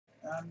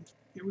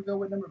Here we go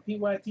with number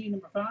PYT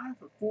number 5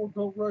 for 4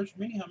 Gold Rush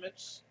mini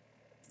helmets.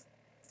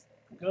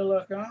 Good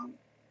luck on.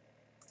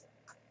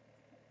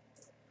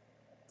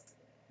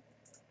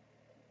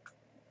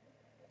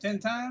 10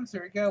 times.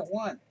 Here we go.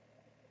 1,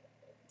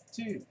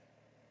 2,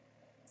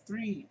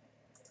 3,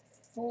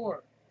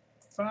 4,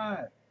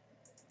 5,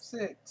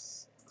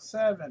 6,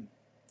 7,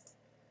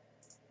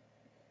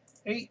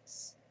 8,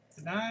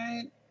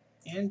 9,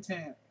 and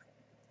 10.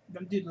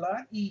 Them did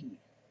lot E.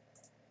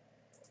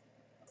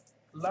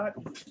 Lot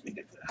E. Let me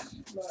get the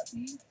lot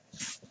E.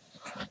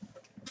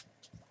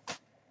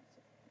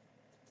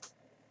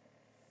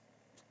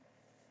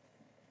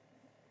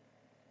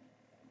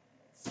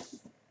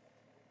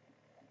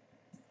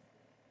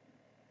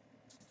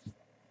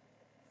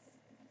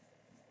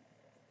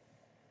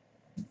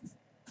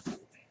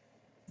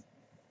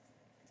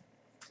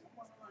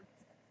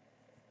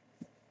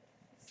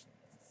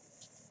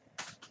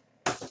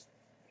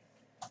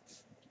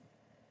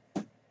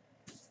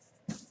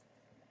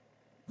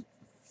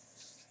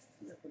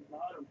 At the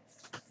bottom.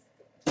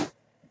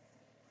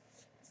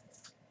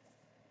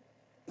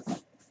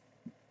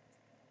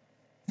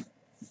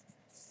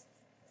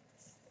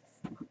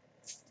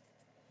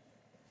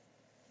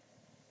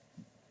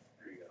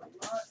 There you go,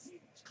 lot E.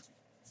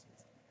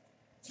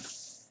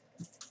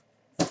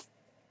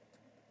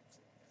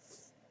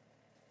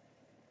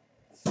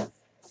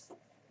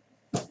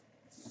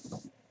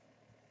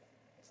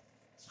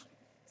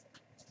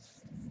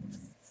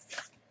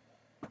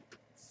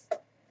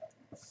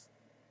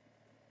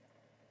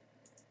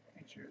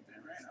 Make sure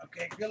they're right.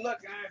 Okay, good luck,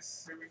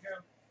 guys. Here we go.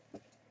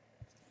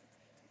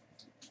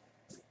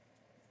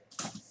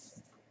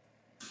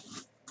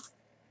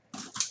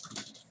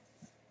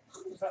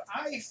 It's an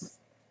ice.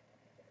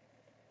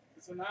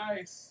 It's an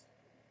ice.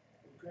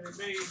 What could it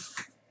be?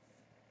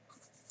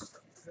 What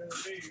could it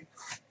be?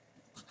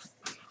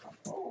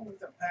 Oh,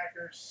 the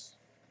Packers.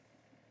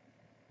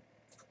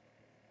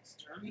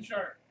 Sterling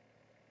Sharp.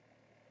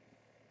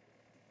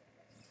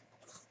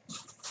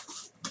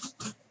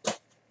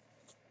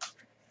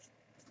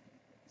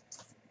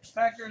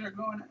 Packers are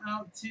going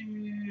out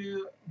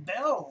to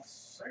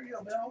Bells. There you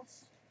go,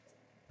 Bells.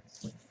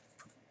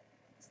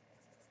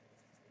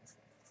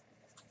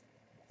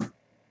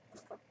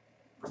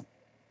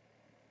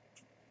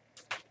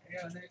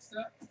 Yeah, next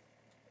up.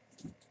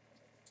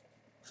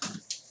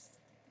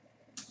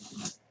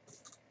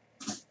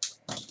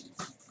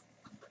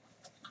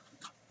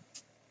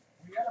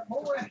 We got a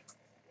boy.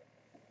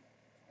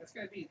 That's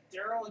going to be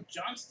Daryl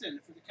Johnston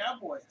for the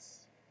Cowboys.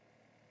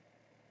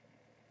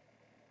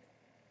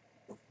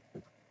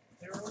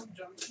 Daryl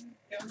Johnston,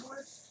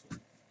 Cowboys.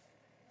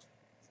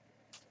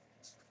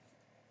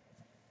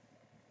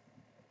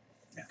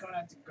 That's going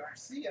out to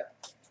Garcia.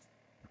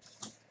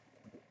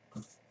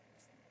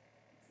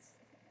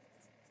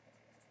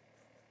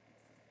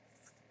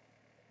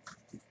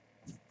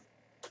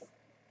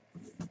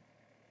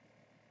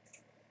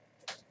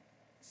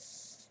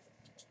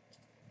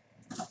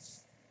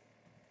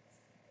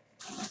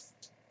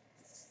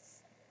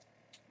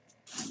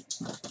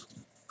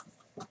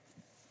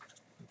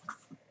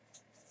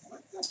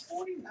 What's the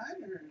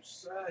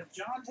 49ers?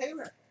 John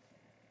Taylor.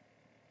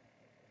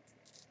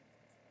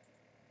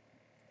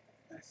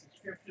 Nice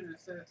subscription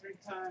instead of 3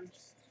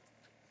 times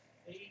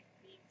 8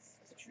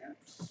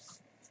 champs.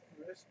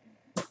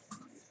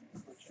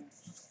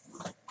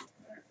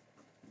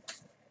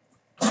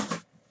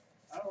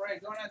 All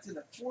right, going out to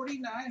the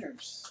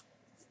 49ers.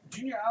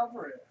 Junior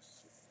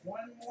Alvarez.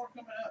 One more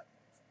coming up.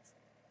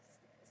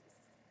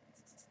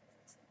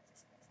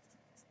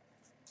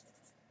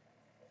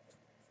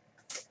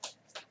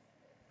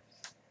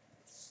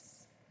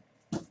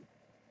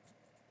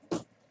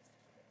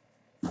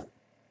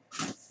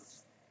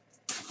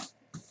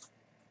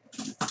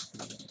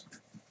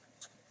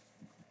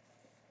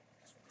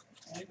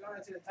 And going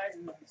out to the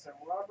Titans, so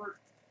Robert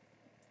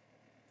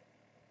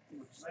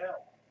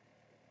Rosell.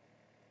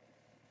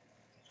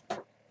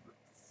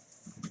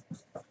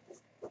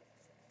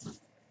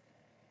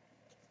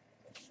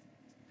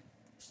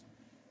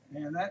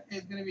 And that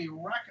is going to be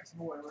Rockets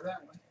boy with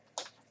that one.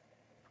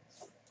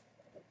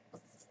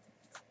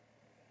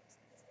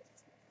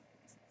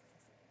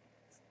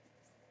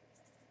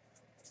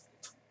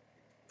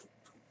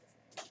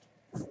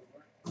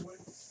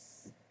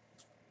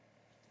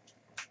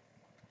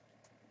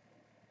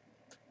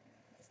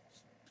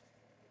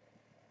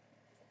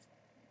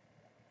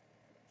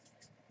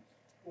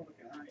 Oh,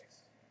 looking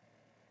nice.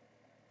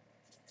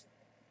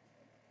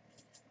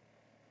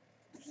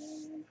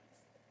 And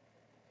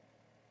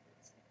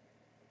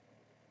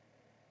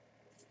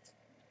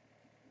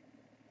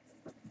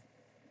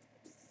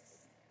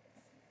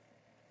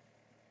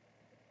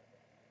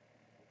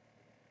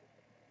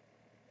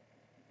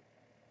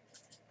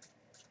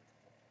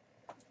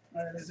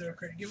all right, is there a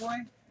credit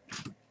giveaway?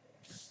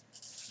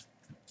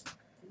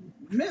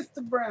 Missed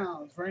the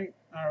Browns, right?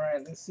 All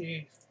right, let's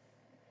see.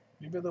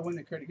 Maybe they'll win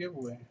the credit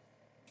giveaway.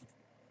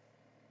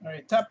 All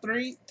right, top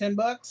 3,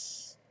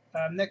 $10.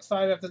 Next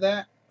 5 after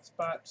that.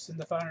 Spots in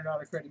the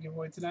 $500 credit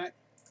giveaway tonight.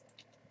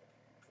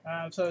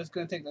 So it's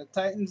going to take the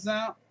Titans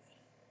out.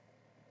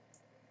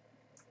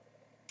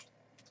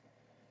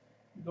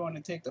 Going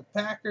to take the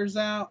Packers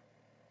out.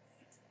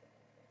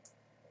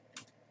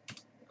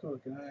 Cool,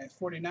 nice.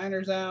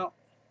 49ers out.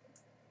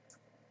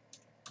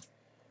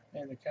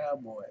 And the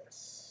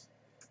Cowboys.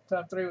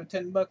 Top 3 with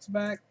 $10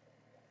 back.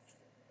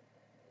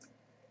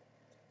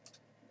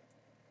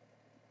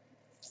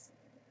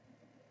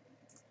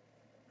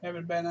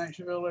 Having a bad night,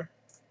 Cheviller.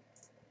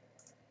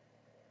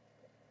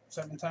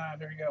 7 times.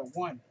 There you go.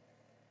 1,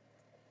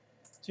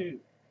 2,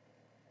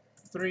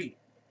 3,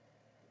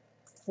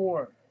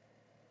 4,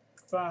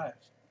 5,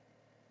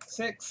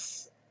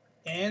 6,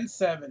 and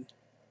 7.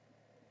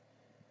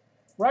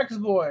 Rikers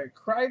Boy,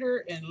 Kreider,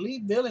 and Lee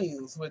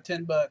Billings with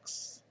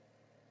 $10.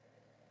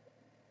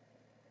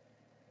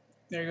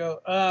 There you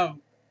go.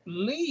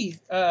 Lee,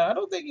 I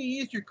don't think you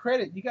used your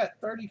credit. You got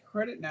 30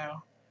 credit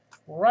now.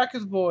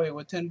 Rikers Boy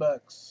with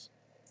 $10.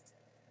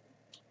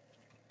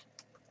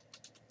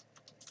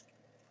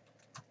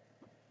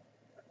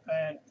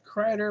 And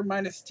Kreider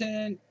minus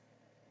 10.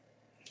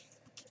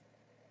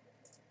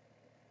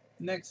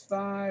 Next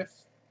 5.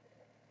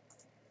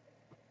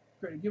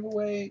 Credit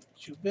giveaway.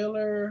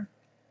 Chubiller.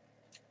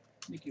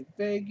 Nicky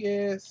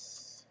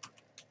Vegas.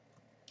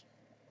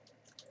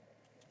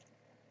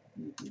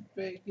 Nicky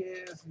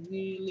Vegas.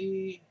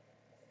 Neely.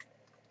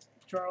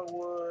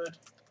 Charlwood.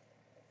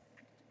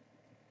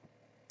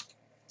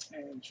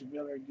 And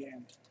Chubiller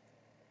again.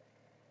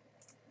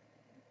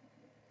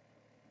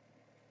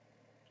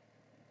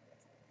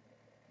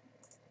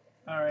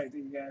 All right,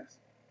 thank you guys.